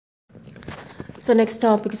So next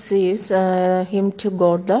topic is Hymn to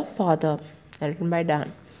God the Father, written by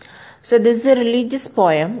Dan. So this is a religious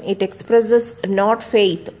poem. It expresses not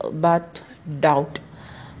faith but doubt.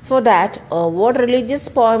 For that, what religious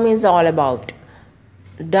poem is all about?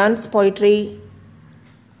 Donne's poetry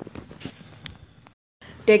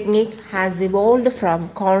technique has evolved from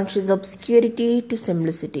conscious obscurity to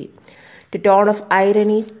simplicity. The tone of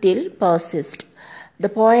irony still persists. The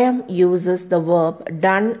poem uses the verb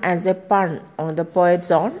done as a pun on the poet's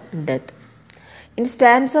own death. In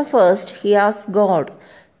stanza first, he asks God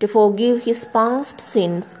to forgive his past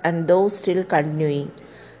sins and those still continuing.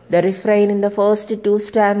 The refrain in the first two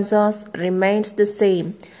stanzas remains the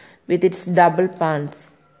same with its double puns.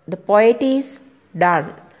 The poet is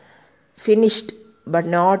done, finished, but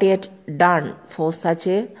not yet done for such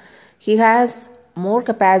a he has more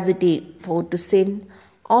capacity for to sin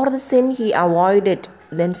or the sin he avoided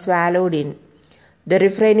then swallowed in. The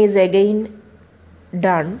refrain is again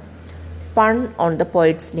done, pun on the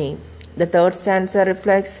poet's name. The third stanza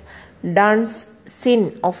reflects Donne's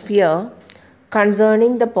sin of fear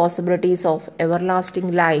concerning the possibilities of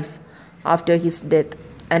everlasting life after his death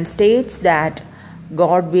and states that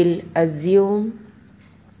God will assume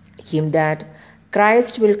him that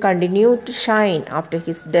Christ will continue to shine after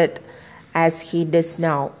his death as he does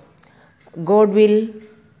now. God will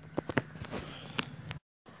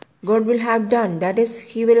have done, that is,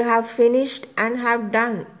 he will have finished and have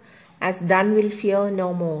done, as done will fear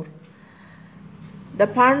no more. The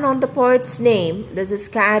pun on the poet's name thus is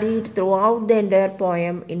carried throughout the entire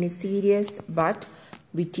poem in a serious but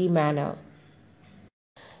witty manner.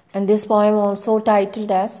 And this poem also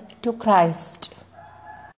titled as To Christ.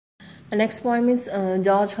 The next poem is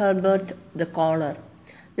George Herbert, The Caller.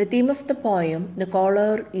 The theme of the poem, the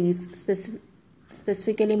caller, is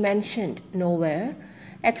specifically mentioned nowhere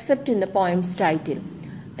except in the poem's title.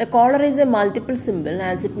 The collar is a multiple symbol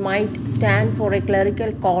as it might stand for a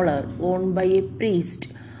clerical collar worn by a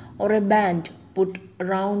priest or a band put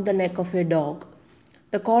around the neck of a dog.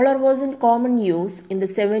 The collar was in common use in the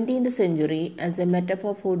 17th century as a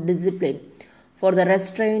metaphor for discipline, for the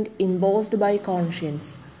restraint imposed by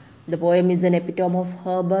conscience. The poem is an epitome of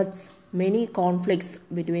Herbert's many conflicts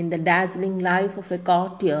between the dazzling life of a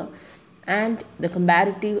courtier and the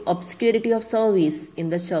comparative obscurity of service in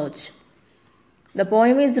the church. The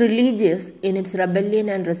poem is religious in its rebellion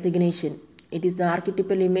and resignation. It is the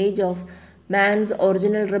archetypal image of man's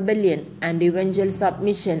original rebellion and eventual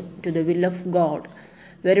submission to the will of God,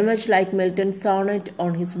 very much like Milton's sonnet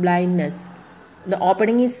on his blindness. The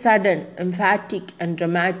opening is sudden, emphatic, and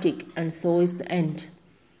dramatic, and so is the end.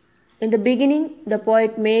 In the beginning, the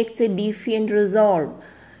poet makes a defiant resolve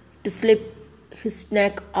to slip his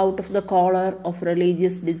neck out of the collar of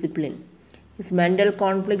religious discipline. His mental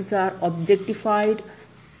conflicts are objectified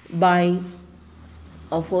by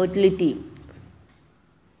fertility,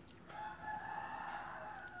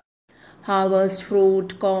 harvest,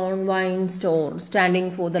 fruit, corn, wine, store,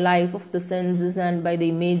 standing for the life of the senses, and by the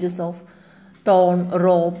images of thorn,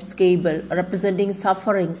 rope, scable, representing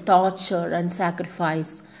suffering, torture, and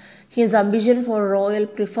sacrifice. His ambition for royal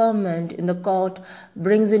preferment in the court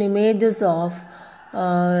brings in images of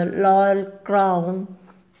laurel crown,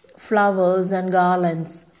 flowers, and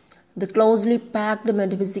garlands. The closely packed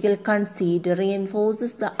metaphysical conceit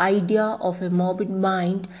reinforces the idea of a morbid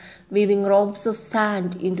mind weaving ropes of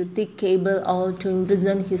sand into thick cable all to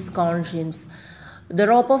imprison his conscience. The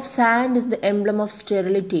rope of sand is the emblem of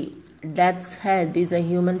sterility. Death's head is a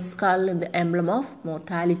human skull in the emblem of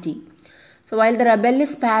mortality. So while the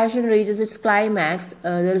rebellious passion reaches its climax,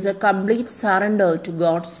 there is a complete surrender to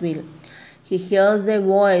God's will. He hears a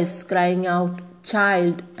voice crying out,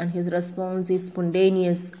 "Child," and his response is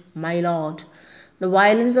spontaneous, "My Lord." The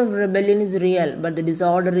violence of rebellion is real, but the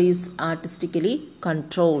disorder is artistically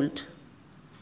controlled.